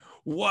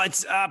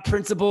What's up,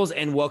 principals,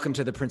 and welcome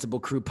to the Principal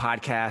Crew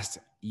podcast.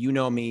 You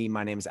know me.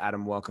 My name is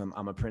Adam. Welcome.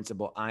 I'm a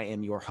principal. I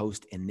am your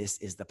host, and this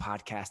is the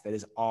podcast that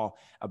is all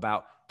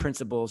about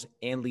principals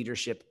and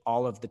leadership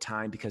all of the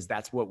time because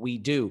that's what we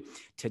do.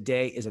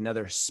 Today is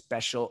another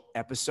special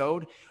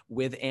episode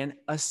with an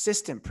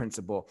assistant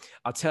principal.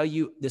 I'll tell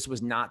you, this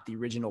was not the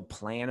original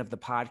plan of the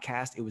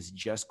podcast. It was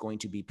just going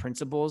to be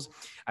principals.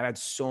 I've had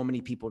so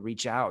many people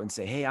reach out and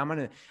say, hey, I'm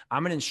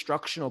an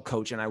instructional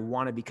coach and I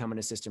want to become an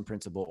assistant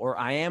principal, or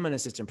I am an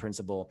assistant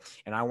principal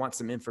and I want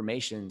some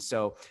information.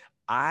 So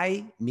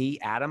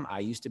Adam, I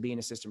used to be an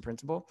assistant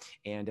principal,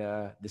 and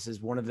this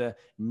is one of the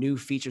new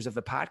features of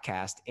the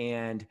podcast.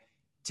 And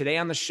today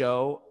on the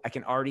show, I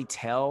can already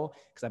tell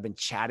because I've been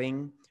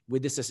chatting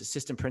with this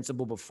assistant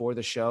principal before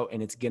the show,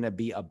 and it's going to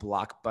be a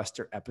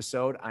blockbuster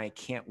episode. I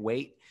can't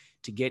wait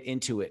to get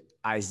into it.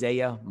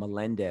 Isaiah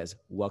Melendez,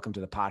 welcome to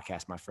the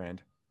podcast, my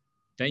friend.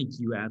 Thank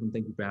you, Adam.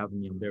 Thank you for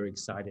having me. I'm very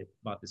excited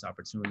about this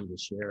opportunity to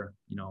share,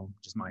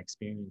 just my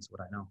experience,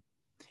 what I know.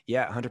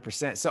 Yeah,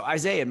 100%. So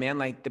Isaiah, man,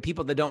 like the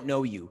people that don't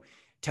know you,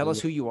 tell us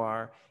who you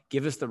are,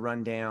 give us the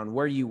rundown,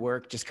 where you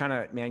work, just kind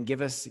of, man,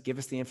 give us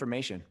the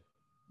information.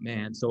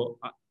 Man, so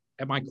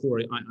at my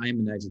core, I am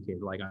an educator.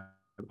 Like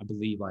I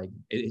believe like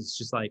it's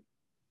just like,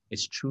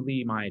 it's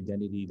truly my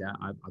identity that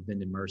I've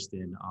been immersed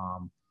in.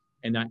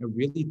 And I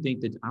really think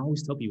that I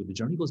always tell people the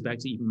journey goes back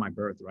to even my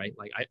birth, right?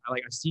 Like I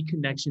see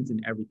connections in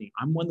everything.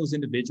 I'm one of those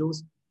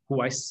individuals who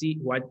I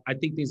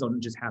think things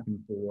don't just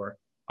happen for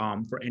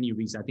any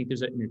reason. I think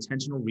there's an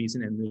intentional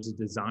reason and there's a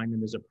design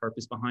and there's a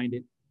purpose behind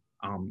it.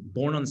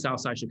 Born on the South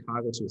Side of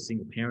Chicago to a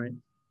single parent,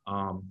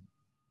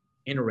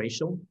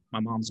 interracial. My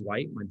mom's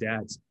white, my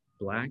dad's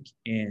Black.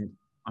 And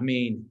I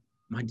mean,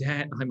 my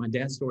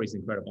dad's story is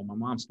incredible. My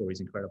mom's story is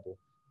incredible.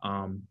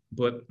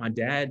 But my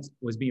dad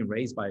was being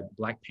raised by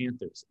Black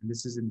Panthers, and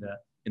this is in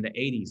the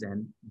 80s.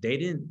 And they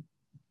didn't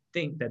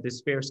think that this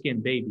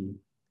fair-skinned baby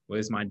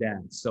was my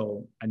dad.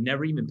 So I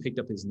never even picked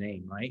up his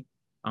name, right?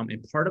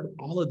 And part of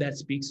all of that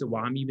speaks to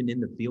why I'm even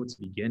in the field to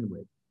begin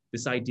with.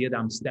 This idea that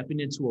I'm stepping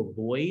into a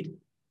void,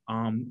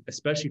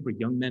 especially for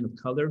young men of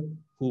color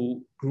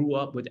who grew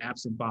up with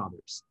absent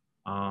fathers.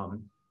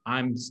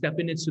 I'm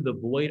stepping into the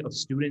void of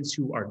students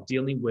who are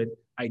dealing with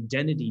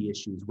identity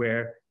issues,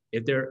 where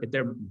if they're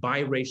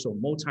biracial,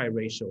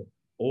 multiracial,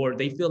 or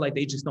they feel like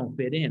they just don't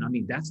fit in. I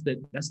mean, that's the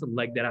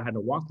leg that I had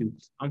to walk through.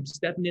 I'm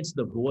stepping into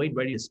the void,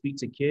 ready to speak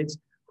to kids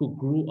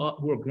who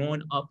are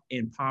growing up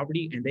in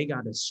poverty, and they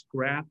got to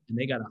scrap and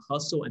they got to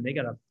hustle and they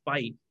got to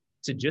fight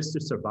to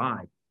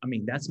survive. I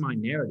mean, that's my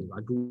narrative.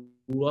 I grew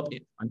up,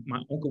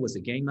 my uncle was a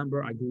gang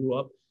member. I grew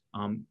up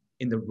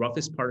in the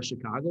roughest part of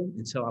Chicago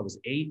until I was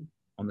 8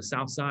 on the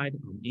South Side.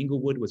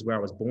 Inglewood was where I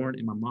was born,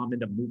 and my mom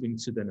ended up moving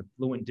to the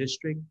affluent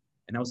district.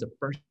 And that was the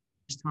first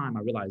time I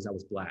realized I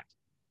was Black,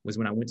 was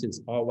when I went to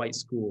this all-white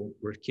school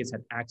where kids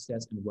had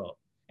access and wealth.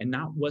 And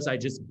not was I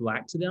just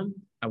Black to them,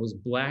 I was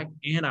Black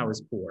and I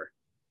was poor.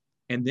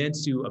 And then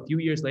to a few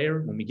years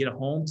later, when we get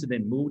home, to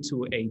then move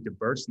to a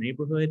diverse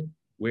neighborhood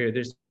where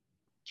there's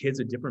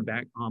kids of different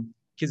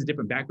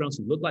backgrounds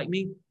who look like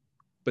me.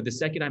 But the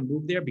second I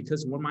moved there,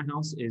 because my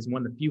house is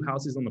one of the few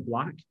houses on the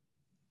block,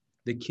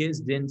 the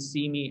kids didn't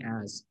see me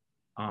as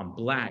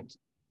Black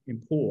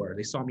and poor.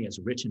 They saw me as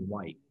rich and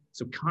white.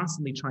 So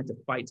constantly trying to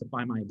fight to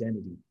find my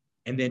identity,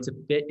 and then to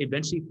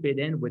eventually fit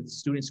in with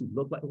students who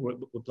look like,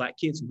 with Black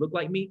kids who look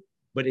like me,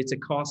 but it's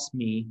cost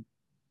me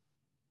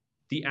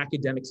the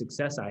academic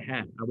success I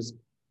had. I was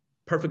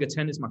perfect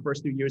attendance my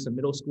first 3 years of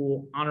middle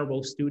school, honor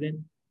roll student.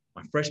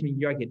 My freshman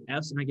year, I get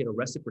Fs and I get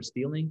arrested for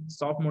stealing.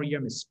 Sophomore year,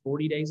 I miss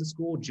 40 days of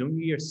school.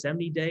 Junior year,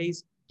 70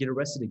 days, get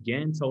arrested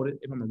again. Told it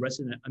if I'm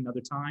arrested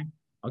another time,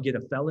 I'll get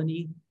a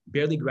felony.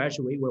 Barely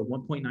graduate with a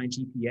 1.9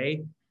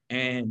 GPA.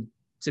 And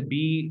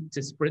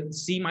to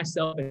see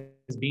myself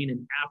as being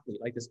an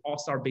athlete, like this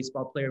all-star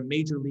baseball player,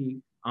 major league.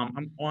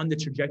 I'm on the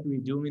trajectory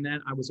of doing that.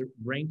 I was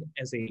ranked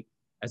as a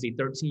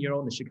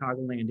 13-year-old in the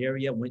Chicagoland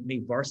area,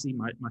 made varsity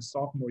my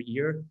sophomore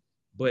year.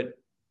 But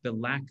the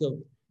lack of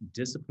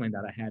discipline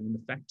that I had, and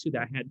the fact too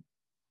that I had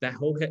that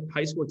whole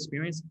high school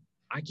experience,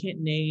 I can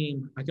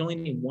only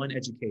name one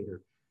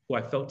educator who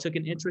I felt took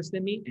an interest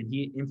in me, and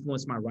he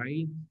influenced my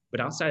writing.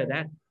 But outside of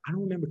that, I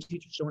don't remember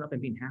teachers showing up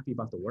and being happy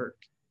about the work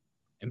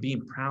and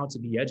being proud to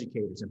be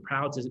educators and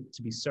proud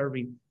to be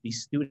serving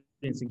these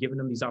students and giving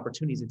them these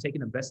opportunities and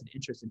taking a vested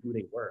interest in who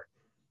they were.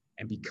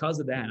 And because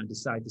of that, I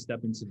decided to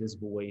step into this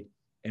void.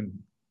 And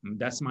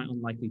that's my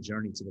unlikely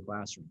journey to the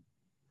classroom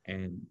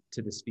and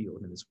to this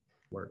field and this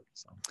work.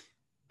 So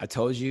I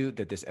told you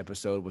that this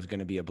episode was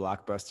going to be a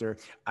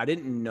blockbuster. I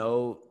didn't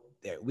know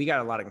that we got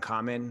a lot in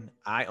common.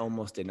 I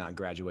almost did not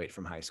graduate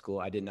from high school.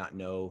 I did not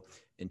know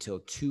until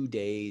 2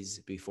 days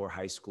before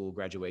high school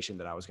graduation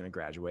that I was going to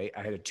graduate.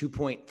 I had a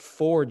 2.4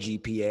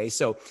 GPA,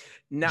 so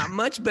not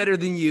much better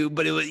than you,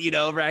 but it was,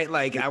 right?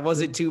 Like I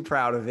wasn't too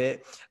proud of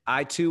it.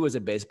 I too was a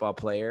baseball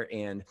player,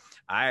 and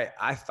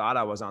I thought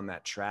I was on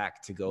that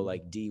track to go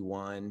like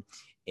D1,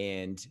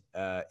 and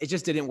it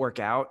just didn't work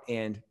out.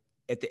 And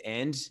at the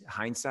end,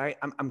 hindsight,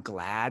 I'm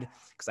glad,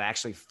 because I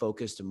actually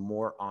focused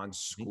more on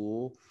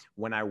school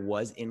when I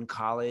was in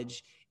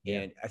college.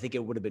 Yeah. And I think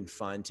it would have been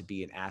fun to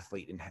be an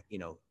athlete and,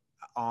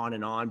 on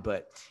and on,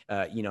 but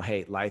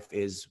hey, life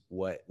is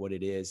what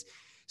it is.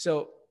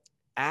 So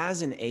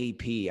as an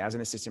AP, as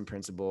an assistant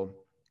principal,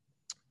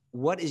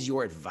 what is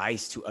your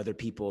advice to other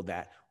people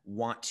that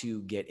want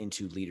to get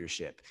into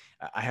leadership?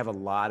 I have a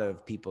lot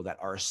of people that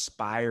are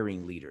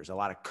aspiring leaders, a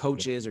lot of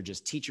coaches or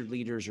just teacher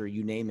leaders, or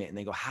you name it. And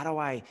they go, how do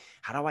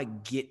I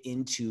get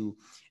into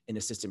an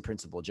assistant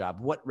principal job?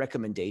 What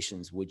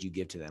recommendations would you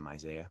give to them,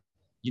 Isaiah?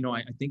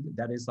 I think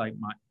that is like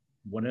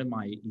one of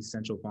my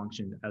essential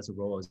functions as a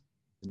role as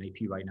an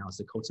AP right now is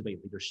to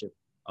cultivate leadership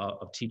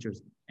of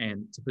teachers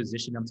and to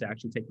position them to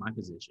actually take my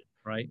position,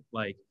 right?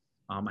 Like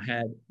I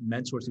had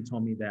mentors who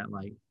told me that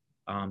like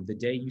the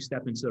day you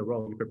step into the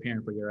role, you're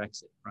preparing for your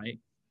exit, right?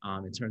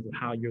 In terms of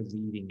how you're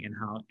leading and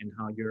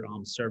how you're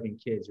serving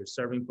kids, you're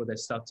serving for that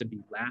stuff to be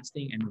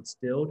lasting and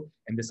instilled,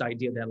 and this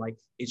idea that like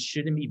it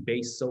shouldn't be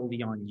based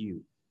solely on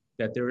you,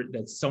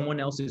 that someone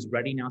else is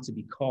ready now to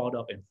be called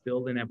up and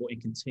filled in that void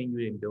and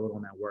continue and build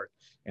on that work.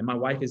 And my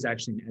wife is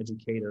actually an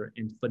educator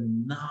and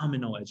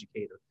phenomenal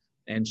educator,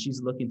 and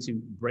she's looking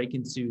to break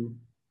into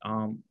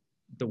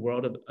the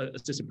world of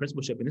assistant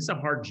principalship. And it's a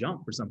hard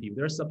jump for some people.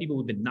 There are some people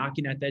who've been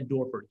knocking at that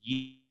door for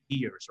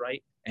years,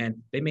 right?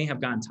 And they may have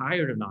gotten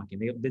tired of knocking.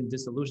 They have been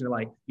disillusioned. They're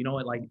like, you know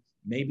what, like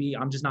maybe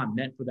I'm just not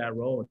meant for that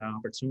role, that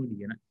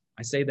opportunity. And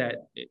I say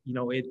that,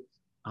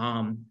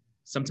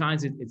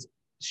 sometimes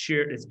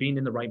it's being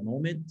in the right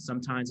moment.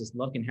 Sometimes it's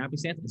luck and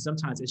happenstance, and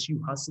sometimes it's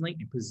you hustling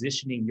and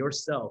positioning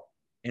yourself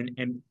and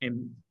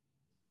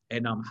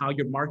how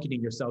you're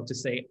marketing yourself to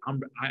say,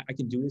 I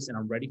can do this and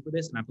I'm ready for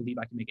this. And I believe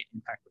I can make an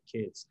impact for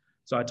kids.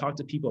 So I talk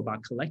to people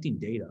about collecting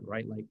data,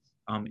 right? Like,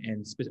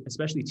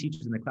 especially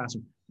teachers in the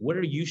classroom. What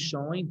are you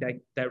showing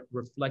that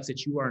reflects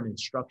that you are an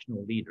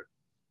instructional leader?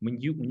 When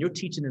you're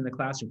teaching in the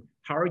classroom,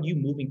 how are you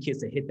moving kids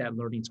to hit that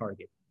learning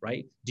target,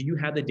 right? Do you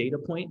have the data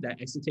point,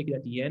 that exit ticket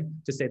at the end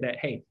to say that,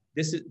 hey,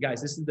 this is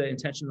the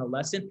intention of the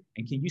lesson,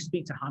 and can you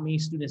speak to how many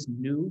students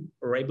knew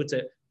or were able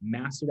to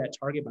master that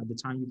target by the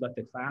time you left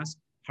the class?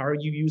 How are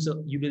you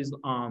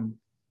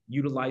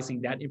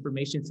utilizing that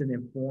information to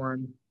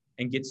inform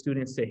and get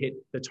students to hit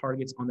the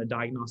targets on the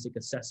diagnostic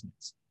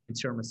assessments and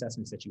term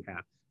assessments that you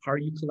have? How are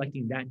you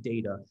collecting that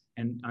data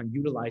and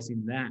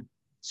utilizing that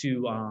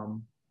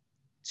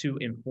to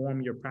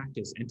inform your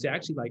practice and to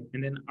actually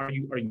and then are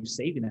you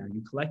saving that? Are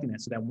you collecting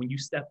that so that when you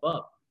step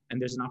up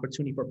and there's an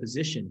opportunity for a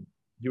position,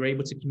 you're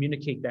able to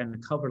communicate that in a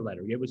cover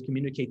letter, you're able to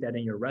communicate that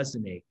in your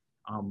resume,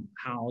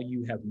 how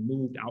you have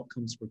moved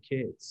outcomes for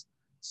kids.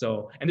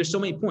 So, and there's so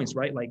many points,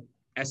 right? Like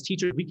as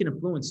teachers, we can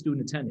influence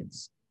student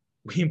attendance.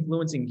 We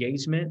influence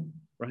engagement,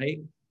 right?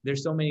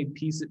 There's so many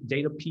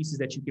data pieces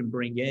that you can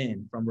bring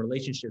in from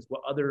relationships.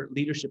 What other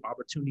leadership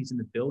opportunities in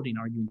the building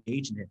are you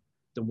engaged in?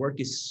 The work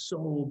is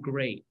so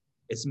great.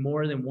 It's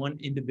more than one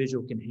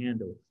individual can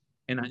handle.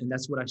 And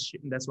that's why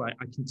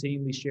I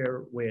continually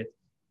share with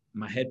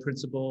my head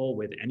principal,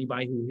 with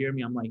anybody who hear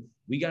me. I'm like,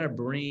 we got to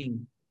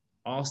bring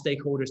all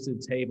stakeholders to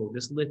the table.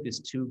 This lift is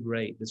too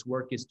great. This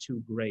work is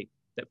too great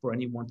that for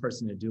any one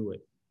person to do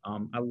it.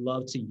 I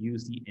love to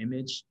use the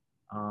image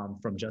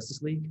from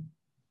Justice League,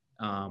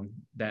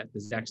 that the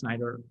Zack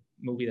Snyder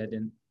movie that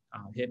didn't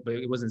hit, but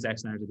it wasn't Zack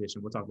Snyder's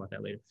edition. We'll talk about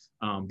that later.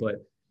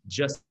 But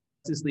Justice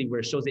League, where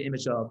it shows the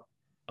image of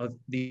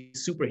the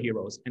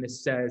superheroes, and it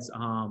says,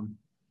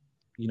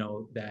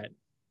 that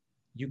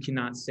you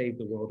cannot save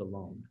the world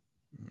alone.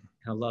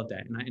 And I love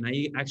that. And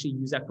I actually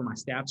use that for my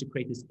staff to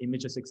create this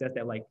image of success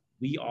that like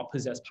we all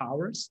possess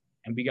powers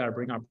and we got to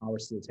bring our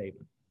powers to the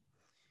table.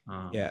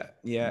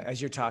 Yeah.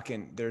 As you're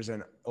talking, there's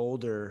an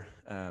older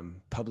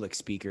public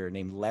speaker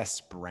named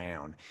Les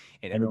Brown,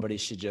 and everybody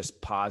should just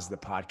pause the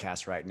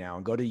podcast right now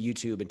and go to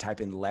YouTube and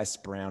type in Les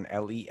Brown,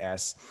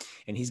 LES.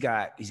 And he's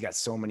got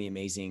so many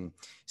amazing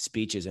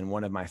speeches. And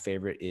one of my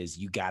favorite is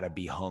 "You Gotta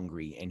Be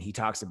Hungry." And he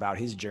talks about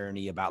his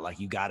journey about like,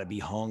 you gotta be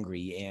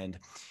hungry. And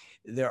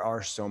there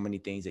are so many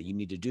things that you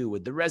need to do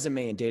with the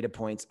resume and data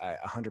points. I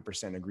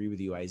 100% agree with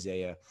you,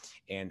 Isaiah.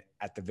 And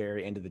at the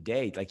very end of the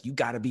day, like you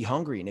got to be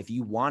hungry. And if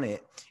you want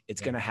it,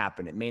 it's going to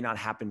happen. It may not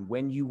happen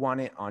when you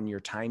want it on your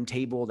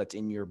timetable that's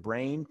in your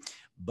brain,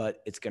 but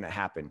it's going to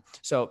happen.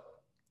 So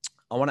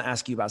I want to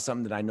ask you about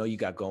something that I know you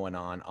got going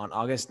on. On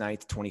August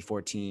 9th,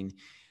 2014,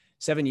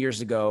 7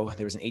 years ago,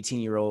 there was an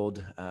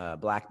 18-year-old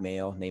black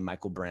male named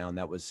Michael Brown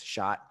that was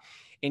shot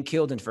and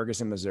killed in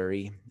Ferguson,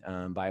 Missouri,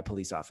 by a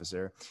police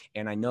officer.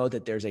 And I know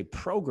that there's a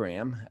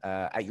program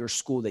at your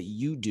school that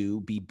you do,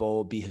 Be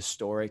Bold, Be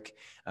Historic.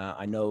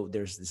 I know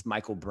there's this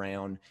Michael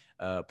Brown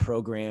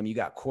program. You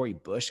got Corey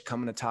Bush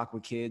coming to talk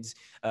with kids.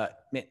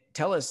 Man,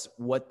 tell us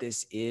what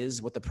this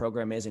is, what the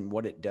program is, and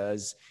what it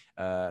does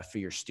for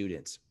your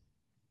students.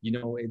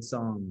 It's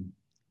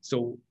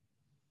so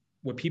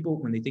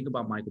when they think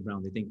about Michael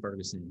Brown, they think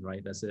Ferguson,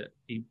 right? That's a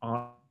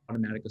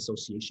automatic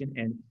association.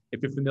 And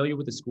if you're familiar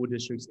with the school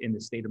districts in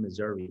the state of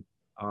Missouri,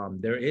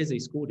 there is a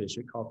school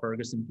district called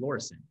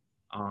Ferguson-Florissant.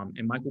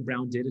 And Michael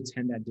Brown did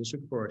attend that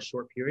district for a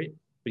short period.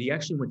 but he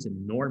actually went to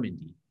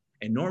Normandy.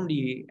 And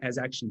Normandy has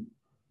actually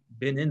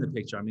been in the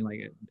picture. I mean,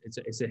 like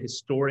it's a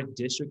historic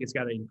district. It's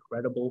got an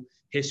incredible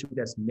history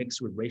that's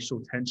mixed with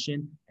racial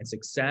tension and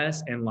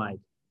success, and like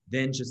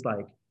then just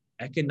like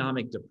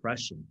economic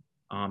depression.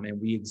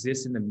 And we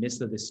exist in the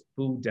midst of this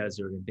food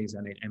desert and things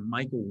like that. And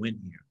Michael went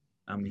here.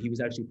 He was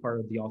actually part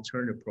of the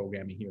alternative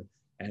programming here,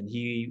 and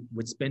he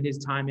would spend his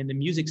time in the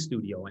music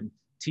studio. And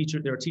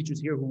there are teachers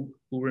here who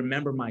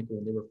remember Michael,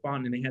 and they were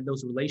fond, and they had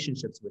those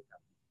relationships with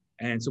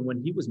him. And so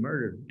when he was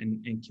murdered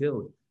and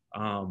killed,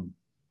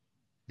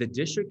 the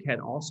district had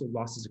also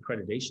lost its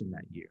accreditation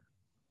that year.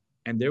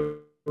 And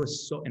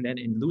then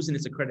in losing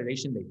its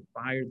accreditation, they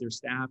fired their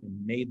staff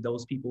and made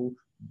those people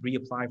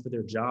reapply for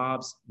their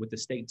jobs with the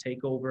state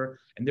takeover.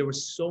 And there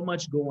was so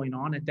much going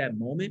on at that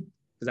moment,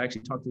 because I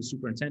actually talked to the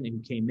superintendent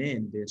who came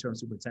in, the interim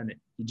superintendent.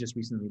 He just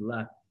recently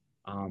left.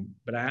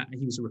 But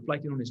he was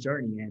reflecting on his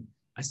journey, and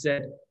I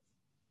said,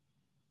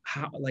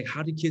 how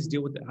did kids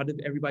how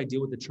did everybody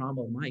deal with the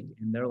trauma of Mike?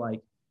 And they're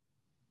like,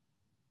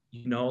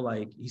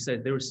 he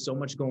said, there was so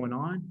much going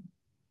on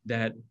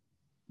that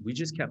we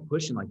just kept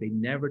pushing. Like, they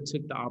never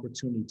took the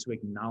opportunity to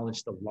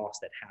acknowledge the loss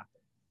that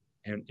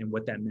happened and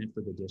what that meant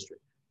for the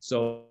district.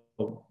 So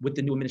with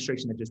the new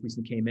administration that just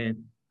recently came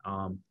in,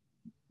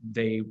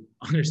 they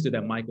understood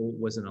that Michael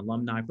was an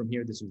alumni from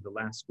here. This was the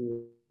last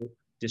school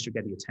district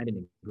that he attended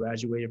and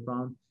graduated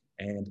from.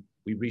 And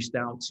we reached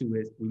out to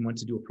we wanted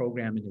to do a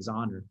program in his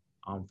honor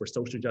for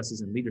social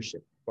justice and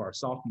leadership for our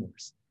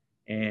sophomores.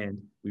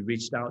 And we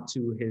reached out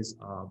to his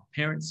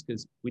parents,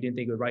 because we didn't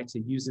think it was right to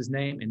use his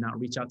name and not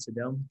reach out to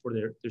them for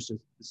their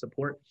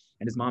support.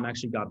 And his mom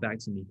actually got back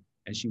to me,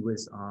 and she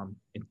was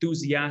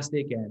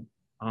enthusiastic and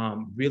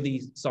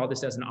really saw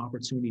this as an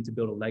opportunity to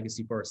build a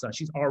legacy for her son.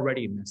 She's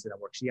already immense at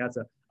work. She has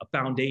a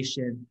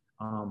foundation,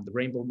 the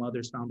Rainbow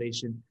Mothers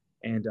Foundation.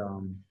 And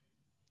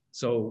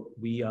so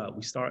we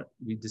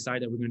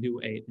decided that we're going to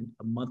do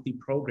a monthly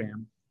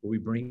program where we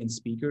bring in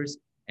speakers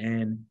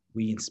and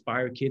we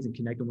inspire kids and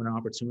connect them with an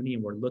opportunity.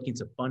 And we're looking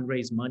to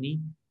fundraise money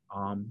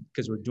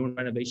because we're doing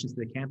renovations to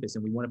the campus,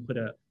 and we want to put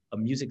a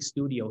music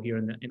studio here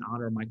in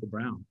honor of Michael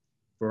Brown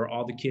for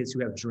all the kids who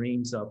have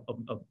dreams of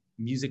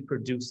music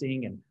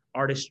producing and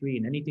artistry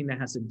and anything that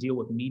has to deal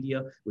with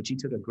media, which he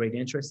took a great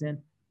interest in.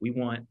 We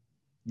want,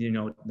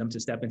 them to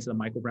step into the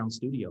Michael Brown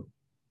studio.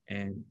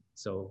 And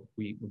so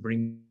we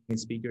bring in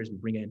speakers, we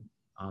bring in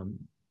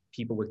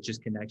people with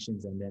just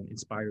connections, and then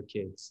inspire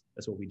kids.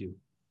 That's what we do.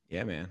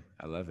 Yeah, man.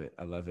 I love it.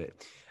 I love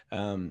it.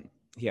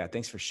 Yeah.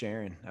 Thanks for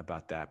sharing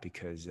about that,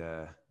 because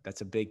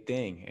that's a big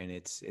thing, and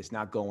it's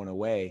not going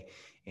away,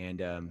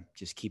 and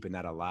just keeping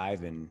that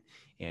alive and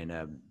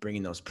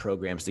bringing those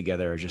programs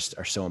together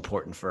are so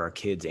important for our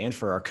kids and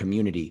for our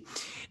community.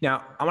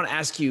 Now, I want to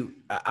ask you,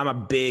 I'm a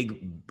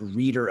big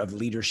reader of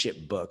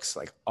leadership books,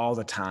 like all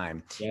the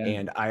time. Yeah.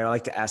 And I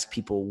like to ask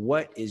people,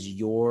 what's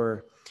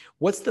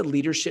the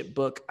leadership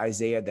book,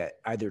 Isaiah, that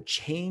either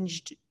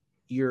changed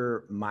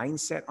your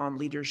mindset on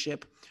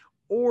leadership,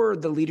 or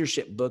the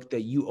leadership book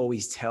that you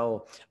always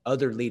tell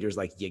other leaders,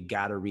 like, you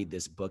got to read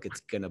this book, it's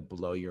going to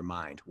blow your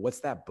mind? What's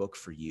that book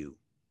for you?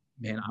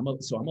 Man, I'm a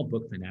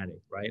book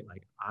fanatic, right?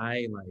 Like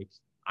I'm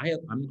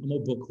a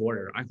book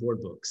hoarder. I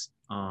hoard books,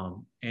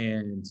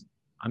 and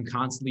I'm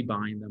constantly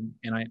buying them.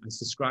 And I was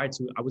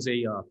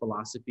a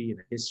philosophy and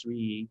a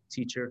history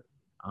teacher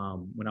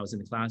when I was in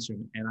the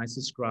classroom, and I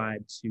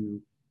subscribed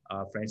to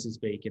Francis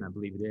Bacon, I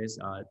believe it is,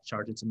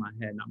 charge it to my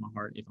head, not my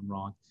heart, if I'm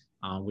wrong,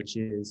 which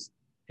is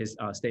his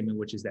statement,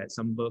 which is that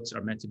some books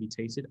are meant to be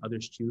tasted,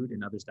 others chewed,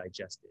 and others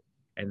digested.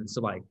 And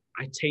so, like,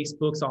 I taste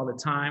books all the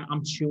time.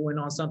 I'm chewing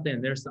on something,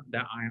 and there's something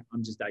that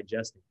I'm just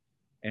digesting.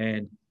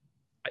 And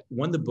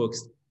one of the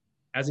books,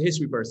 as a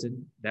history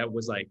person, that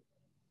was like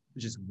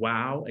just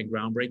wow and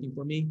groundbreaking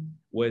for me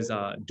was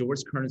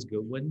Doris Kearns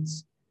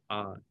Goodwin's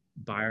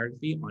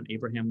biography on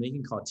Abraham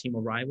Lincoln called Team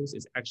of Rivals.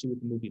 It's actually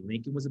what the movie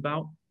Lincoln was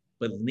about.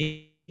 But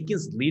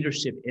Lincoln's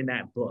leadership in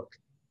that book,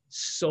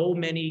 so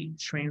many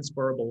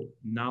transferable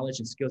knowledge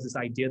and skills. This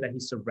idea that he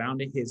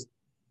surrounded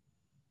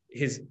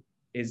his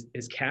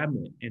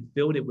cabinet and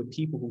filled it with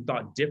people who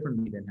thought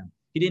differently than him.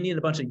 He didn't need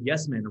a bunch of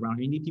yes men around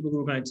him. He needed people who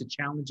were going to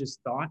challenge his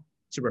thought,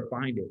 to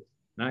refine it.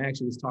 And I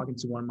actually was talking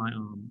to one of my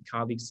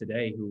colleagues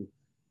today who,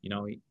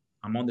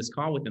 I'm on this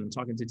call with them,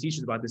 talking to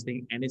teachers about this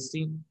thing. And it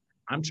seemed,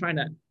 I'm trying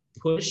to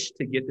push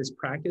to get this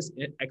practice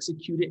and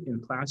execute it in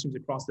classrooms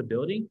across the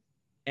building.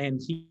 And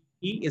he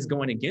is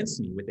going against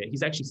me with it.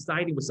 He's actually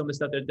siding with some of the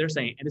stuff that they're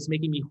saying, and it's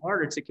making me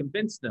harder to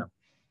convince them.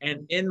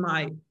 And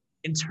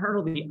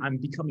internally, I'm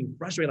becoming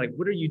frustrated. Like,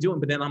 what are you doing?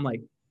 But then I'm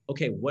like,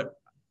 okay,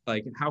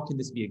 how can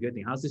this be a good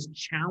thing? How's this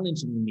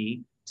challenging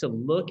me to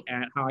look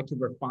at how I can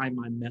refine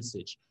my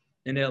message?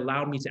 And it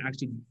allowed me to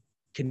actually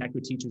connect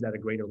with teachers at a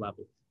greater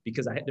level,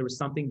 because there was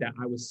something that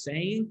I was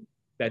saying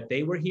that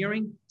they were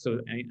hearing.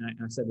 So, and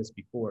I said this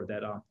before,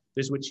 that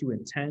there's what you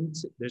intend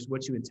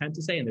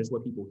to say, and there's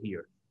what people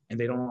hear, and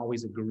they don't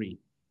always agree.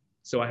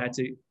 So I had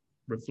to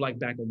reflect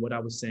back on what I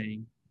was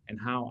saying and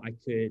how I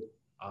could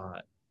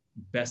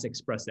best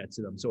express that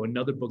to them. So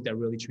another book that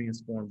really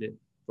transformed it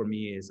for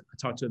me is I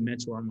talked to a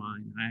mentor of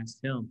mine and I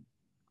asked him,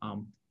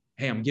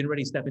 hey, I'm getting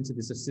ready to step into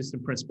this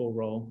assistant principal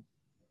role.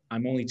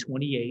 I'm only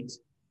 28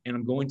 and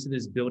I'm going to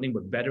this building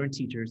with veteran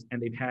teachers and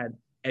they've had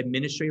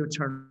administrative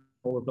turnover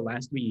for the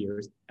last 3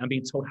 years. I'm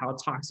being told how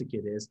toxic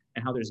it is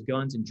and how there's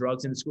guns and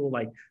drugs in the school.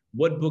 Like,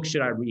 what book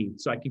should I read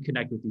so I can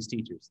connect with these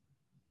teachers?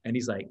 And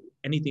he's like,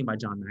 anything by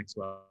John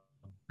Maxwell.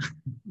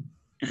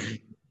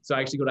 So I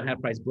actually go to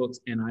Half Price Books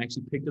and I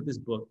actually picked up this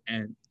book,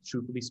 and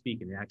truthfully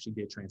speaking, it actually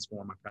did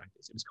transform my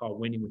practice. It was called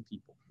Winning with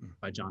People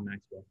by John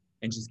Maxwell,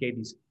 and just gave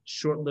these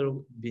short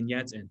little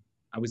vignettes. And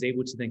I was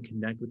able to then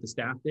connect with the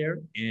staff there.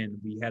 And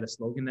we had a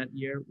slogan that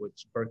year,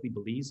 which Berkeley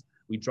believes,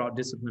 we draw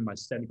discipline by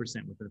 70%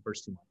 within the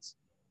first 2 months.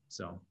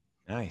 So.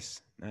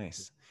 Nice.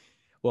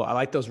 Well, I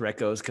like those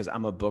recos because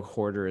I'm a book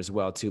hoarder as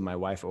well too. My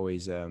wife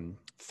always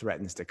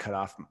threatens to cut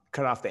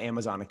off the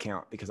Amazon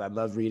account because I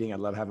love reading. I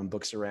love having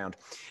books around.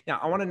 Now,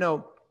 I want to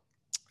know,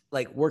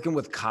 like, working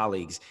with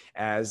colleagues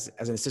as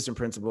an assistant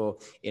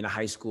principal in a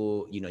high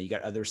school, you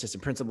got other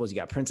assistant principals, you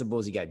got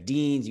principals, you got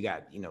deans, you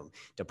got,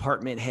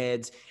 department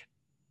heads.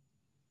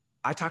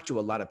 I talk to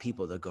a lot of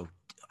people that go,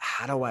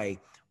 how do I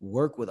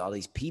work with all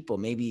these people?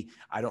 Maybe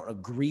I don't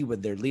agree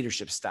with their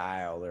leadership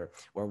style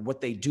or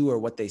what they do or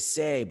what they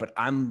say, but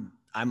I'm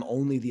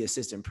only the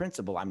assistant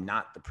principal. I'm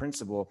not the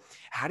principal.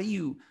 How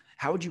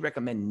would you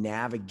recommend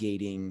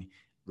navigating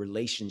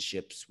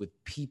relationships with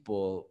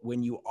people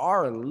when you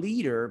are a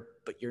leader,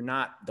 but you're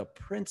not the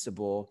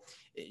principal?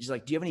 It's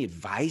like, do you have any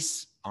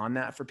advice on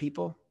that for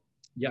people?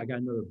 Yeah, I got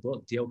another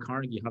book, Dale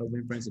Carnegie, How to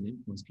Win Friends and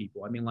Influence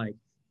People. I mean, like,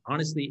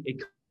 honestly,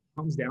 it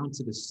comes down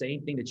to the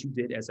same thing that you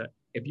did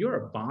if you're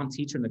a bomb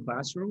teacher in the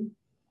classroom,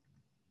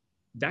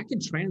 that can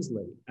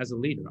translate as a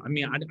leader. I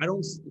mean,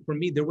 for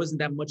me, there wasn't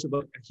that much of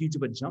a huge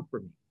of a jump for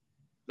me.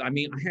 I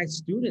mean, I had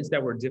students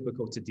that were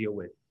difficult to deal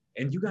with,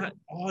 and you got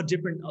all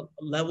different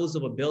levels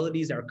of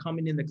abilities that are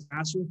coming in the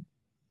classroom.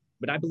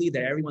 But I believe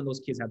that every one of those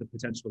kids had the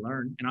potential to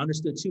learn. And I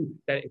understood too,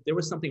 that if there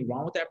was something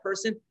wrong with that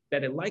person,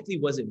 that it likely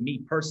wasn't me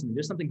personally.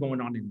 There's something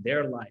going on in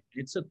their life.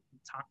 And it took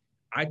time.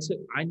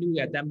 I knew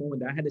at that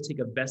moment that I had to take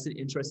a vested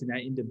interest in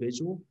that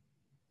individual.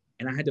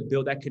 And I had to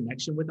build that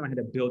connection with them. I had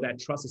to build that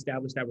trust,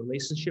 establish that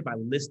relationship by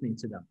listening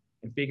to them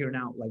and figuring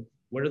out, like,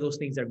 what are those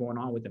things that are going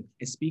on with them,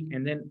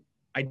 and then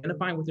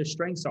identifying what their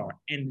strengths are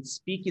and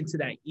speaking to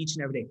that each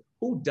and every day.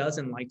 Who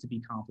doesn't like to be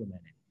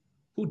complimented?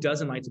 Who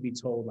doesn't like to be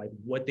told, like,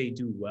 what they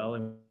do well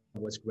and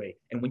what's great?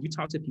 And when you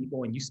talk to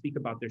people and you speak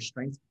about their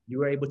strengths,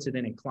 you are able to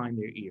then incline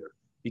their ear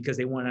because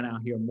they want to now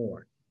hear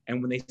more. And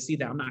when they see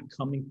that I'm not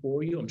coming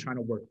for you, I'm trying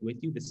to work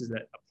with you, this is a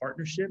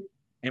partnership.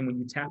 And when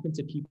you tap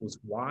into people's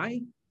why,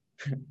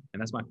 and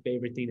that's my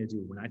favorite thing to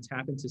do, when I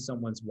tap into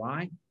someone's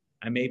why,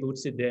 I'm able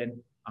to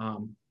then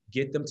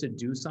get them to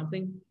do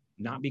something,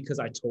 not because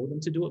I told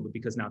them to do it, but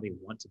because now they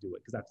want to do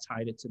it, because I've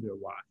tied it to their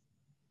why.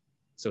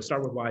 So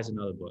Start With Why is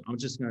another book. I'm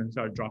just going to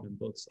start dropping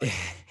books.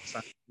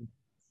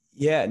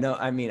 Yeah, no,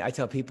 I mean, I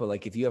tell people,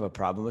 like, if you have a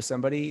problem with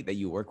somebody that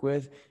you work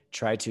with,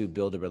 try to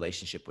build a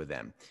relationship with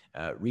them.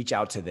 Reach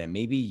out to them.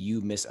 Maybe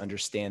you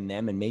misunderstand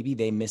them and maybe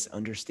they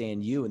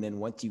misunderstand you. And then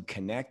once you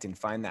connect and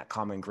find that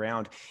common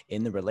ground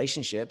in the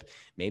relationship,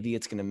 maybe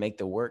it's going to make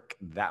the work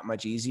that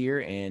much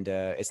easier and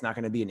it's not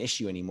going to be an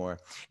issue anymore.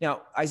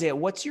 Now, Isaiah,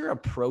 what's your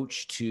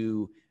approach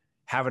to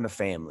having a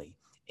family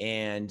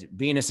and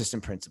being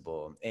assistant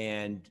principal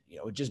and,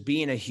 just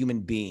being a human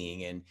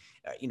being and,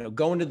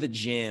 going to the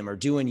gym or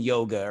doing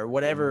yoga or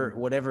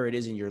whatever it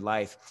is in your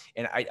life?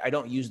 And I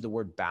don't use the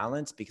word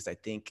balance because I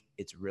think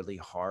it's really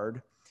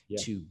hard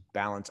to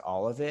balance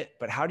all of it.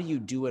 But how do you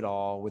do it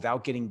all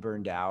without getting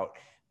burned out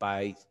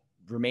by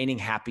remaining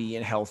happy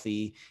and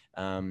healthy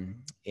and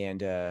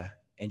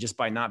just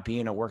by not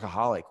being a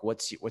workaholic?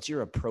 What's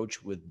your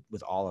approach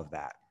with all of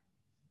that?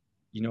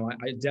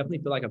 I definitely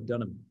feel like I've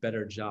done a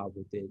better job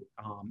with it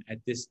at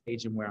this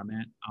stage and where I'm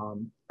at.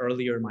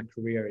 Earlier in my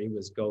career, it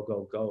was go,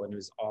 go, go, and it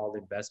was all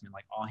investment,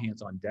 like all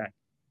hands on deck.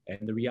 And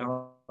the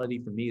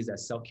reality for me is that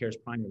self-care is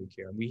primary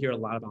care. And we hear a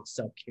lot about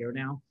self-care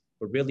now,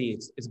 but really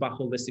it's about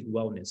holistic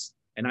wellness.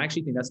 And I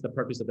actually think that's the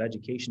purpose of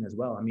education as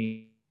well. I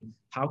mean,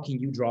 how can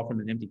you draw from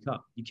an empty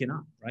cup? You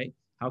cannot, right?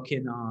 How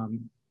can,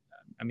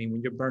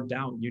 when you're burnt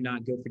out, you're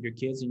not good for your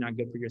kids, you're not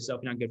good for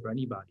yourself, you're not good for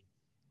anybody.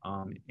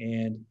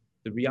 And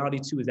the reality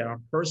too is that our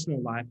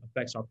personal life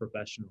affects our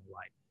professional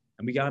life.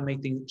 And we got to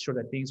make sure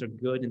that things are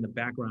good in the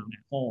background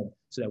at home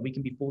so that we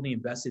can be fully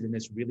invested in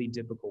this really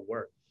difficult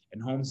work.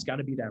 And home's got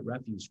to be that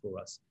refuge for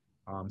us.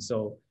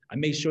 So I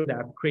make sure that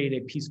I've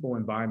created a peaceful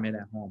environment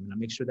at home. And I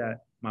make sure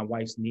that my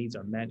wife's needs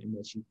are met and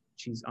that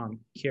she's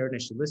cared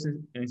and she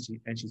listens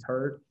and she's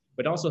heard.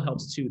 But it also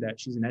helps too that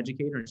she's an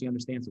educator and she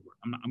understands the work.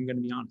 I'm going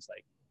to be honest,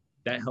 like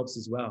that helps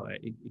as well.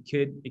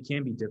 It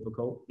can be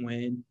difficult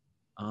when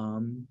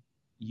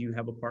you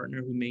have a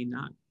partner who may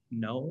not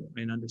know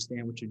and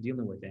understand what you're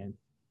dealing with. And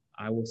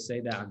I will say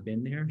that I've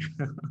been there.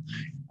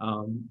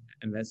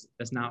 And that's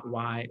not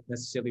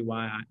necessarily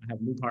why I have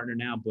a new partner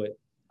now, but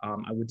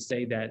I would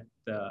say that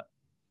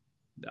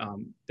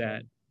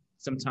that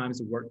sometimes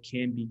the work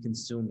can be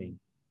consuming.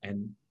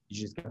 And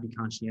You just got to be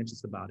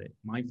conscientious about it.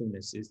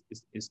 Mindfulness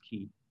is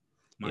key.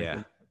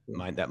 Yeah.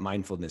 Mindfulness. That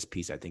mindfulness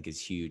piece, I think, is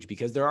huge,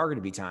 because there are going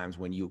to be times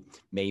when you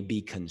may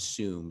be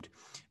consumed,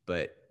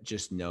 but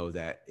just know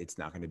that it's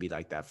not going to be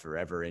like that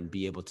forever, and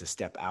be able to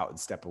step out and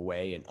step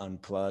away and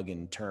unplug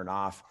and turn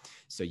off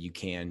so you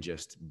can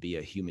just be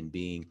a human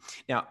being.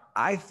 Now,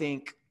 I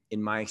think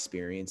in my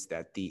experience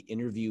that the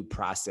interview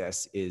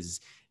process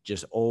is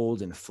just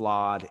old and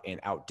flawed and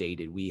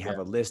outdated. We have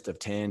a list of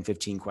 10,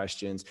 15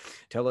 questions.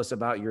 Tell us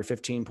about your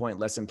 15-point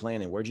lesson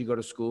plan, and where'd you go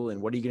to school,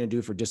 and what are you going to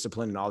do for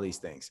discipline, and all these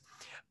things.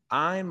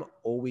 I'm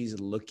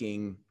always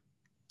looking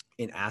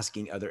and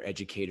asking other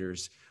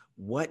educators,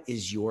 what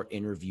is your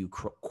interview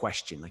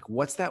question? Like,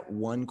 what's that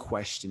one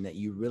question that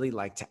you really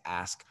like to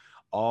ask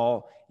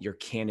all your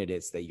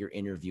candidates that you're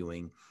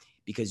interviewing,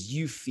 because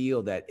you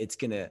feel that it's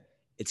going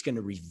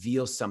to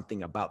reveal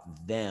something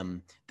about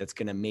them that's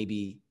going to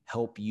maybe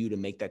help you to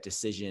make that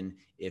decision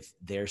if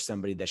there's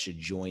somebody that should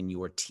join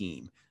your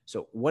team.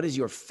 So what is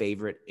your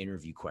favorite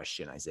interview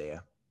question,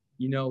 Isaiah?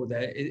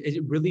 That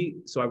it really,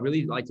 so I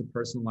really like to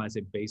personalize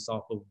it based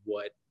off of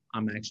what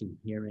I'm actually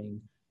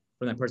hearing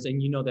from that person.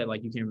 And that,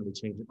 like, you can't really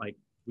change it. Like,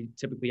 we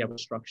typically have a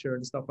structure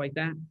and stuff like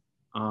that.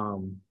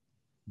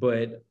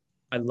 But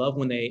I love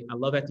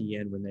at the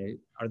end when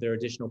are there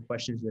additional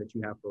questions that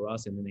you have for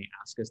us? And then they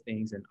ask us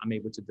things and I'm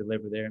able to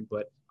deliver there.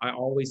 But I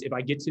always, if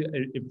I get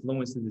to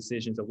influence the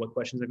decisions of what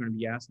questions are going to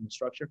be asked in the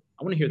structure,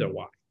 I want to hear their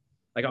why.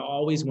 Like, I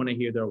always want to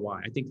hear their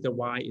why. I think their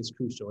why is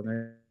crucial.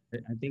 And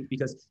I think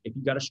because if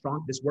you got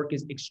this work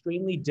is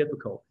extremely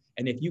difficult.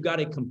 And if you got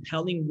a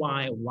compelling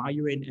why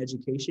you're in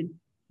education,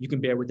 you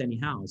can bear with any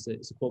how. It's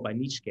a quote by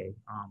Nietzsche,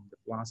 the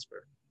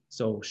philosopher.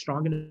 So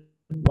strong enough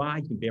why,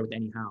 you can bear with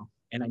any how.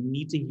 And I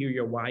need to hear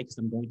your why because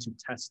I'm going to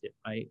test it,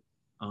 right?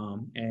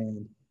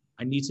 And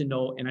I need to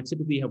know, and I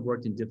typically have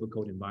worked in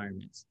difficult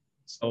environments.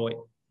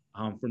 So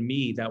for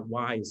me, that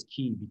why is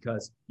key,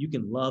 because you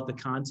can love the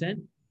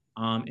content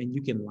and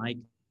you can like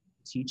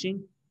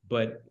teaching,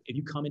 but if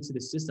you come into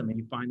the system and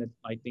you find that,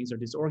 like, things are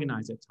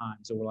disorganized at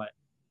times, or like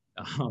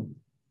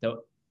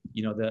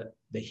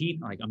the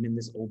heat, like, I'm in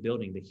this old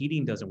building, the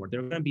heating doesn't work.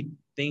 There are going to be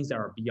things that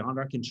are beyond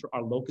our control,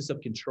 our locus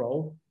of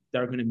control,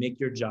 that are going to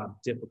make your job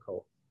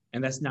difficult.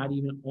 And that's not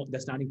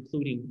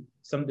including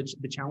some of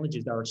the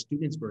challenges that our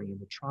students bring in,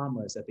 the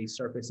traumas that they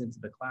surface into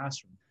the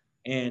classroom.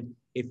 And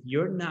if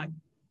you're not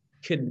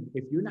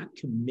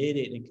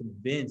committed and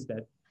convinced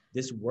that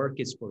this work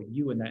is for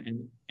you, and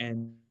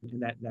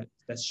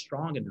that's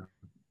strong enough,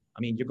 I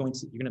mean, you're going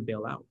to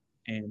bail out,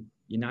 and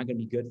you're not going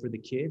to be good for the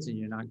kids, and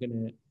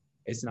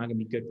it's not going to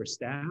be good for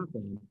staff.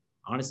 And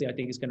honestly, I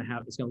think it's going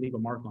to leave a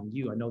mark on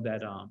you. I know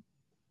that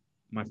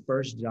my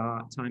first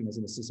time as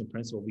an assistant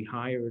principal, we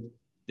hired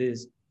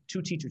these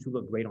two teachers who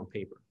looked great on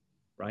paper,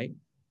 right?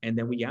 And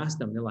then we asked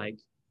them, they're like,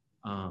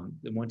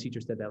 the one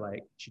teacher said that,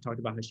 like, she talked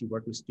about how she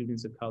worked with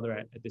students of color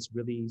at this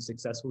really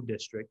successful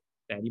district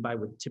that anybody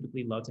would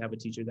typically love to have a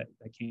teacher that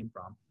came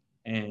from.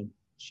 And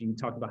she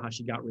talked about how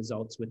she got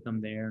results with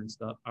them there and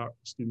stuff,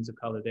 students of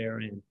color there.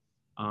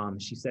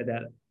 And she said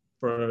that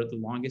for the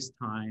longest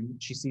time,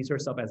 she sees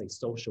herself as a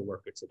social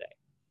worker today.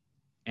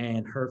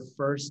 And her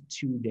first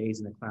 2 days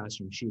in the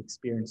classroom, she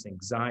experienced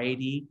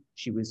anxiety.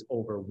 She was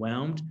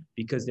overwhelmed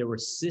because there were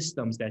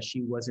systems that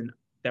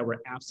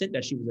were absent,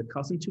 that she was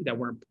accustomed to, that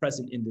weren't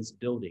present in this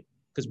building,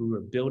 because we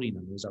were building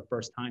them. It was our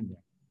first time there.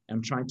 And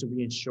I'm trying to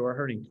reassure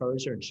her, and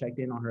encourage her, and check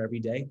in on her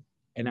every day.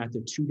 And after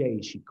 2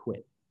 days, she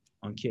quit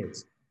on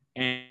kids.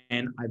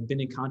 And I've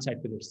been in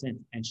contact with her since.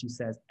 And she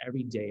says,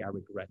 every day I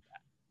regret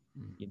that,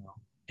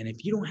 And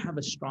if you don't have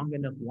a strong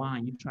enough why,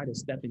 you try to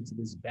step into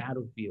this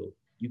battlefield,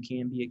 you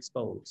can be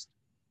exposed.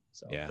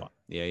 So yeah.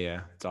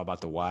 It's all about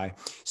the why.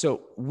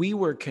 So we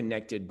were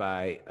connected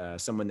by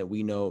someone that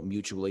we know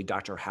mutually,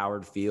 Dr.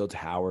 Howard Fields.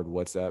 Howard,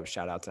 what's up?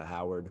 Shout out to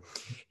Howard.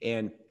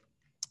 And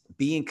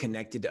being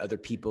connected to other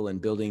people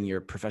and building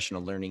your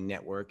professional learning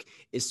network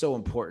is so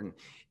important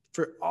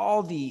for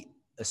all the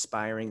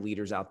aspiring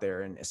leaders out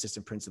there, and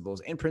assistant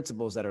principals and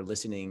principals that are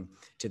listening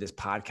to this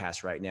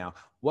podcast right now.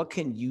 What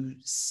can you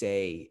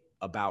say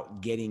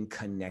about getting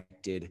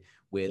connected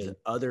with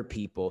other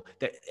people,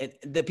 that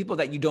the people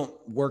that you don't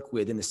work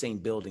with in the same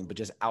building, but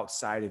just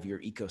outside of your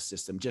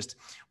ecosystem? Just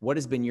what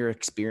has been your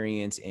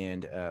experience,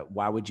 and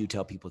why would you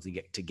tell people to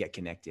get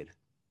connected?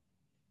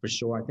 For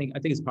sure. I think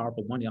it's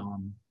powerful. One,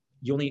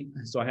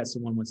 so I had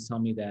someone once tell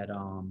me that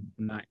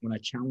when I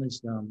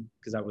challenged them,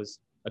 because I was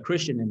a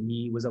Christian and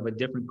he was of a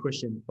different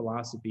Christian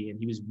philosophy, and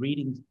he was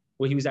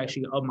he was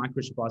actually of my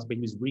Christian philosophy, but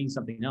he was reading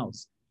something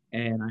else.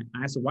 And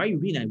I asked him, why are you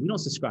reading that? We don't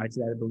subscribe to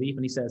that belief.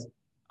 And he says,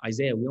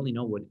 Isaiah, I only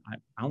know what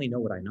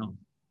I know.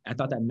 I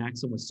thought that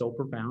maxim was so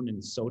profound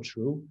and so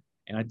true.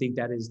 And I think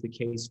that is the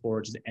case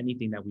for just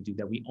anything that we do,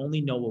 that we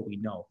only know what we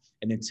know.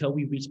 And until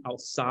we reach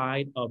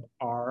outside of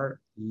our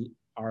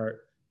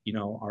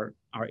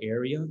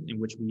area in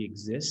which we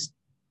exist,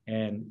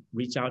 and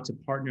reach out to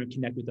partner and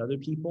connect with other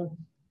people,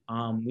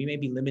 we may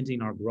be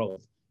limiting our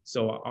growth.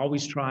 So I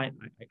always try,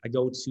 I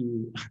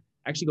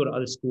actually go to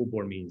other school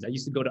board meetings. I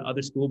used to go to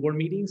other school board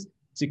meetings,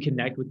 to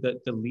connect with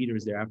the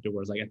leaders there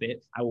afterwards. Like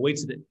I would wait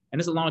and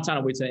it's a long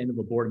time to wait to the end of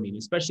a board meeting,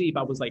 especially if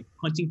I was like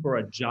hunting for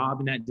a job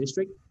in that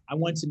district. I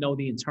wanted to know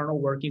the internal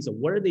workings of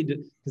what are they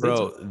doing.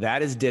 Bro,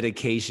 that is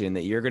dedication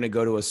that you're going to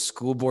go to a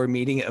school board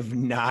meeting of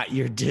not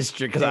your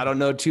district. Cause I don't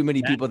know too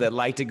many people that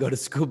like to go to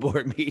school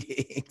board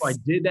meetings. So I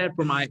did that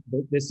for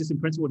the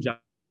assistant principal job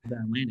that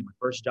I landed, my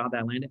first job that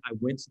I landed. I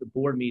went to the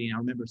board meeting. I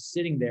remember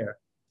sitting there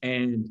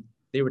and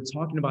they were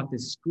talking about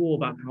this school,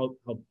 about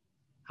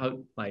how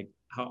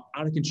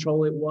out of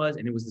control it was.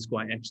 And it was the school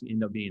I actually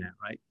ended up being at,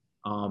 right?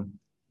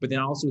 But then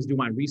I also was doing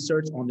my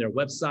research on their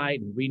website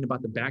and reading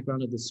about the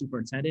background of the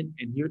superintendent.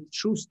 And here,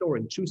 true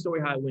story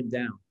how it went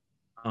down.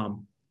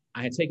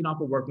 I had taken off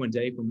of work one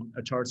day from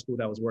a charter school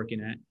that I was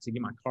working at to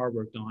get my car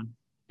worked on.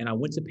 And I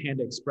went to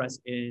Panda Express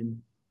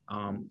in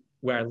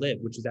where I live,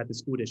 which is at the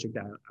school district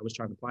that I was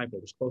trying to apply for.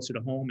 It was closer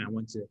to home. And I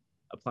went to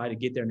apply to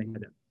get there, and they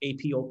had an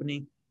AP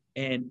opening.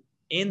 And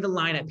in the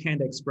line at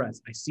Panda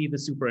Express, I see the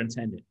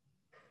superintendent.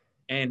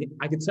 And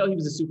I could tell he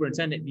was a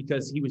superintendent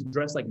because he was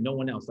dressed like no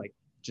one else, like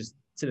just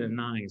to the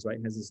nines, right?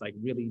 And has this like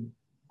really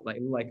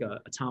like a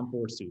Tom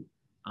Ford suit.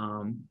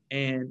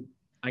 And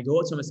I go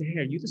up to him and say, "Hey,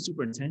 are you the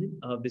superintendent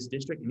of this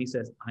district?" And he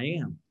says, "I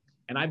am."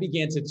 And I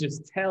began to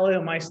just tell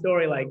him my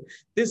story, like,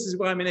 this is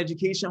where I'm in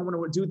education. I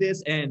want to do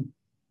this. And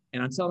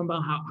I'm telling him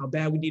about how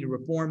bad we need to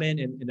reform it,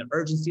 and the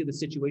urgency of the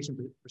situation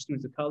for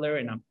students of color.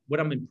 And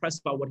what I'm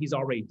impressed about what he's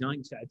already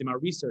done. I did my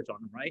research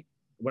on him, right?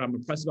 What I'm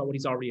impressed about what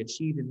he's already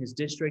achieved in his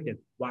district and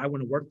why I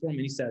want to work for him.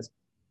 And he says,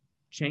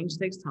 "Change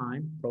takes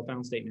time."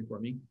 Profound statement for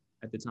me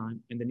at the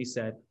time. And then he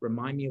said,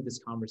 "Remind me of this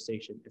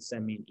conversation and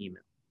send me an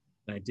email."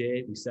 And I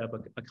did. We set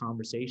up a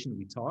conversation.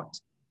 We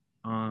talked.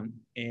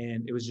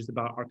 And it was just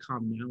about our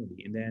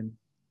commonality. And then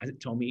he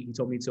told me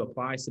to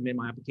apply, submit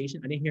my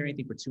application. I didn't hear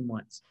anything for 2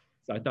 months.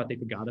 So I thought they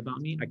forgot about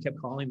me. I kept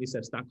calling. They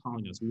said, "Stop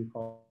calling us. We will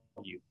call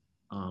you."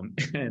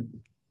 And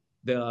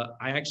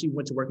I actually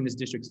went to work in this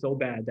district so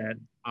bad that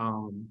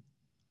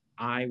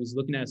I was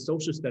looking at a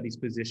social studies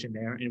position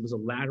there, and it was a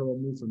lateral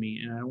move for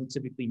me. And I don't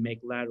typically make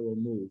lateral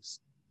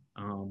moves.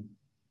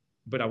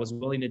 But I was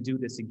willing to do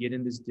this to get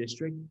in this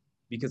district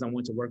because I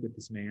wanted to work with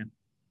this man.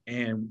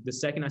 And the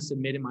second I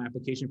submitted my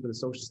application for the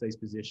social studies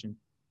position,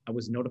 I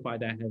was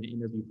notified that I had an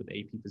interview for the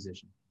AP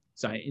position.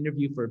 So I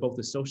interviewed for both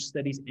the social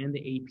studies and the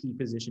AP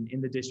position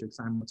in the district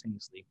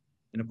simultaneously.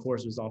 And of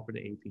course, it was all for the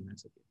AP, and I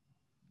took it.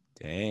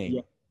 Dang.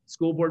 Yeah.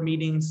 School board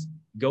meetings,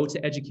 go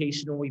to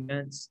educational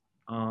events.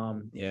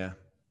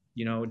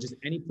 Just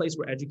any place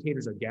where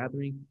educators are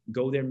gathering,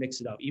 go there,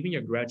 mix it up. Even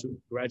your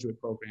graduate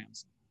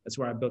programs. That's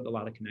where I built a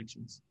lot of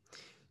connections.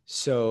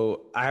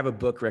 So I have a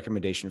book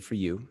recommendation for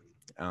you.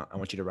 I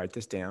want you to write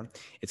this down.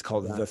 It's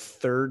called The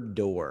Third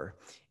Door.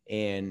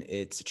 And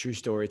it's a true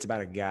story. It's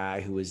about a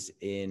guy who was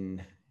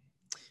in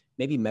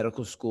maybe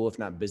medical school, if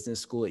not business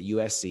school at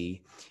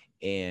USC.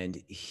 And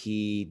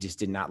he just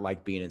did not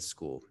like being in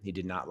school. He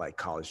did not like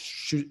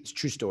college.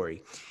 True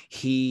story.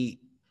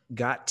 He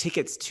got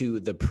tickets to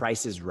The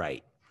Price is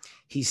Right.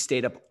 He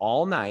stayed up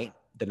all night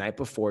the night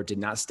before, did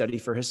not study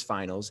for his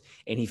finals,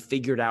 and he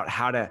figured out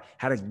how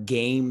to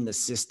game the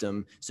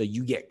system so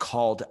you get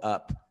called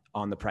up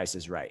on The Price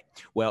is Right.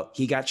 Well,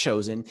 he got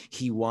chosen.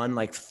 He won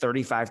like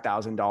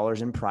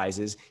 $35,000 in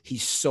prizes. He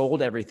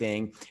sold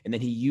everything, and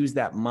then he used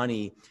that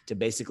money to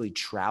basically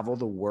travel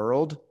the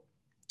world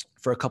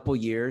for a couple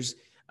years,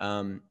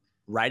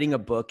 writing a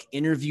book,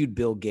 interviewed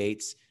Bill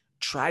Gates,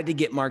 tried to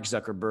get Mark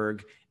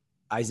Zuckerberg.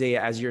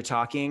 Isaiah, as you're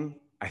talking,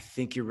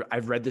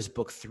 I've read this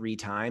book 3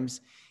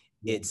 times.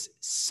 It's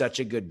such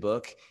a good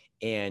book.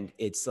 And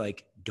it's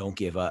like, don't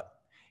give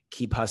up,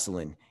 keep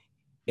hustling.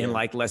 And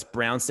like Les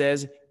Brown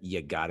says,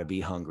 you gotta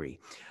be hungry.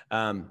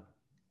 All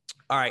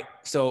right.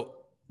 So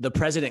the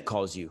president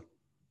calls you.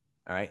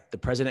 All right. The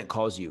president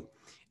calls you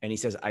and he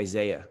says,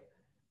 "Isaiah,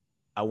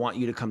 I want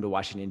you to come to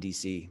Washington,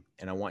 D.C.,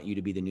 and I want you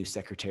to be the new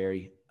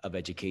Secretary of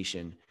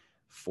Education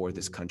for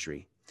this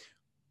country."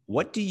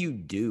 What do you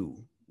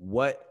do?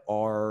 What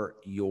are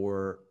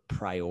your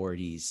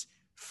priorities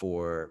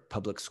for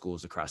public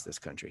schools across this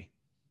country?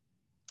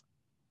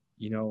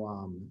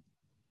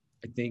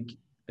 I think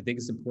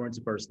it's important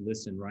to first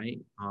listen, right?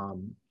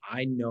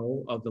 I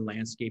know of the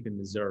landscape in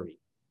Missouri.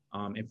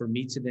 And for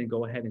me to then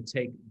go ahead and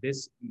take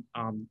this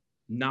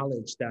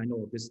knowledge that I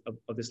know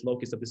of this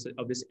locus, of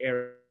this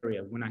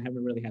area, when I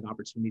haven't really had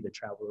opportunity to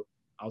travel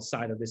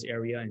outside of this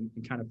area and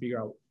kind of figure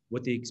out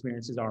what the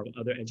experiences are of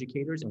other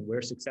educators and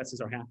where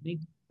successes are happening.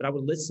 But I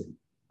would listen,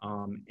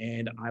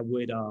 and I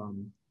would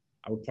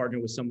partner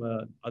with some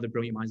other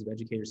brilliant minds of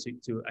educators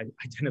to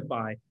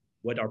identify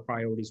what our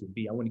priorities would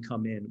be. I wouldn't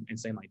come in and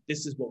say like,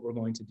 "This is what we're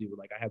going to do."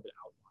 Like, I have an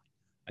outline.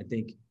 I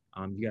think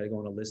you got to go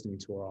on a listening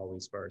tour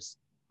always first.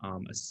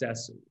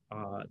 Assess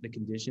the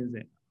conditions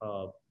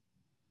of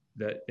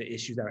the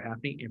issues that are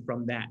happening, and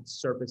from that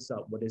surface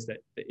up what is the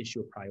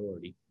issue of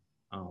priority.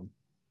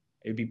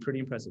 It'd be pretty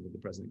impressive if the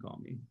president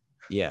called me.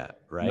 Yeah,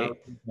 right.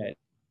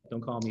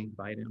 Don't call me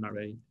Biden. I'm not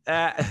ready.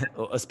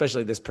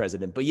 Especially this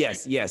president. But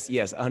yes,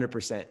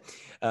 100%.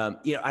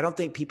 I don't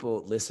think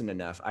people listen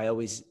enough.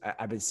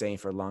 I've been saying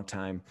for a long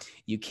time,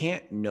 you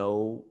can't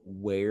know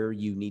where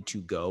you need to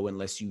go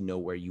unless you know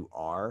where you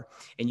are.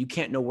 And you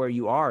can't know where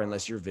you are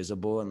unless you're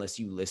visible, unless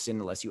you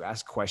listen, unless you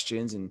ask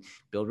questions and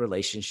build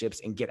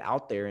relationships and get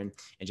out there and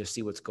just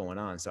see what's going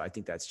on. So I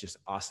think that's just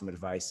awesome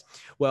advice.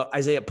 Well,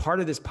 Isaiah, part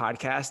of this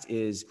podcast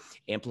is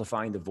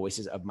amplifying the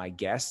voices of my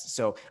guests.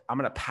 So I'm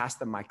going to pass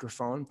the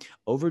microphone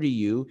over to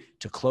you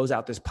to close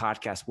out this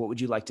podcast. What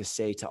would you like to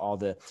say to all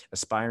the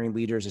aspiring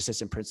leaders,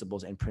 assistant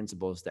principals, and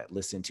principals that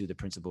listen to the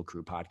Principal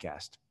Crew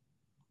podcast?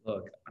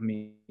 Look, I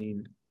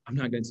mean, I'm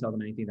not going to tell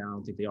them anything that I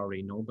don't think they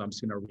already know, but I'm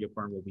just going to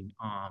reaffirm what we,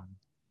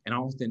 and I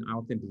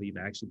often believe,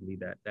 I actually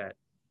believe that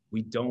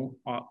we don't,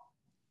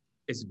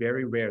 it's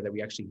very rare that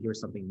we actually hear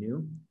something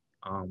new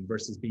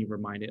versus being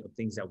reminded of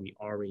things that we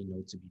already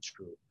know to be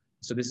true.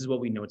 So this is what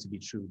we know to be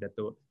true, that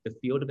the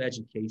field of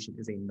education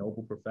is a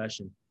noble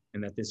profession,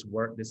 and that this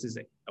is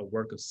a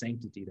work of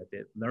sanctity, that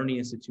the learning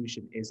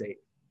institution is a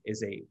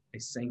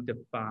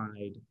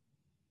sanctified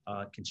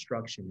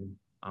construction.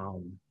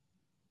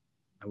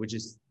 I would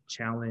just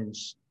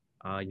challenge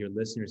your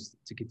listeners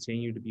to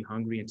continue to be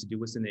hungry and to do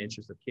what's in the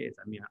interest of kids.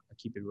 I mean, I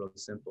keep it really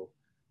simple.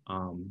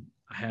 I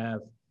have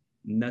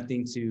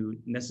nothing to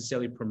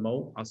necessarily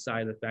promote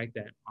outside of the fact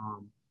that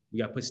we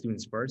got to put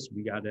students first.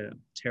 We got to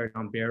tear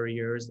down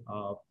barriers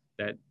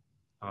that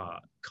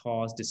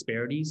cause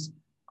disparities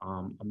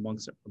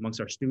amongst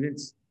our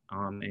students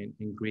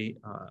and create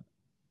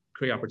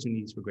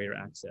opportunities for greater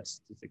access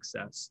to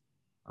success.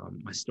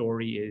 My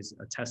story is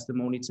a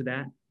testimony to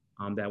that.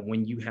 That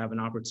when you have an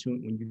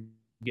opportunity, when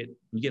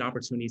you get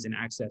opportunities and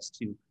access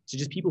to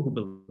just people who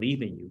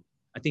believe in you,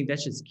 I think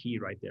that's just key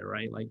right there,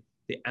 right? Like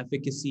the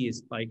efficacy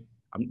is like,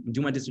 I'm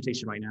doing my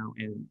dissertation right now,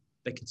 and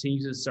that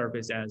continues to serve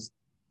as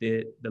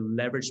the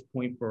leverage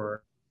point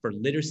for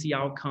literacy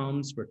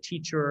outcomes, for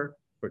teacher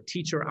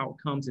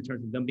outcomes in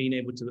terms of them being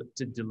able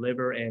to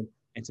deliver and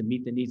to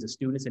meet the needs of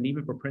students, and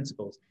even for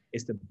principals,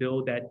 is to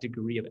build that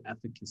degree of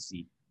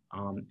efficacy.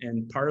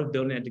 And part of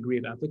building that degree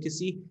of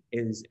efficacy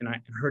is, and I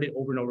heard it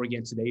over and over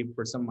again today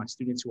for some of my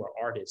students who are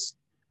artists,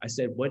 I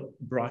said, what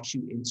brought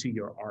you into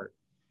your art?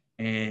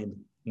 And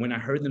when I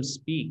heard them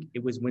speak,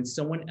 it was when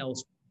someone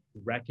else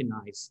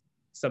recognized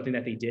something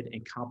that they did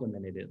and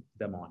complimented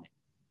them on it.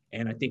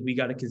 And I think we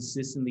got to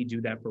consistently do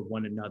that for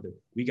one another.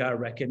 We got to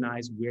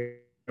recognize where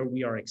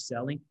we are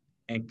excelling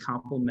and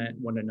compliment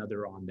one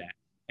another on that.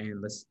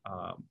 And let's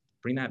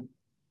bring that,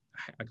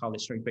 I call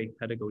it strength-based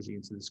pedagogy,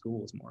 into the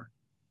schools more.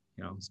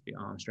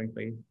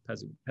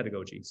 Strength-based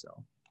pedagogy. So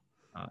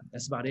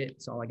that's about it.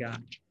 That's all I got.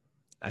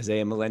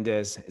 Isaiah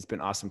Melendez, it's been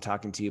awesome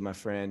talking to you, my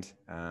friend.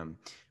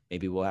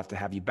 Maybe we'll have to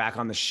have you back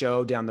on the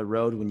show down the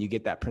road when you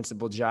get that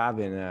principal job,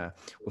 and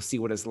we'll see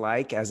what it's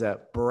like as a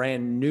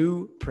brand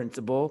new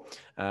principal.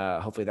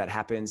 Hopefully that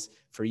happens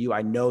for you.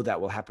 I know that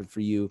will happen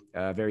for you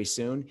very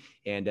soon.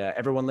 And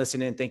everyone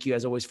listening, thank you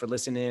as always for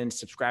listening.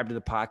 Subscribe to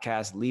the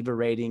podcast, leave a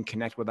rating,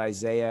 connect with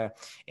Isaiah.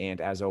 And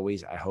as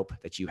always, I hope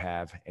that you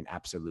have an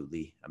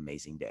absolutely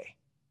amazing day.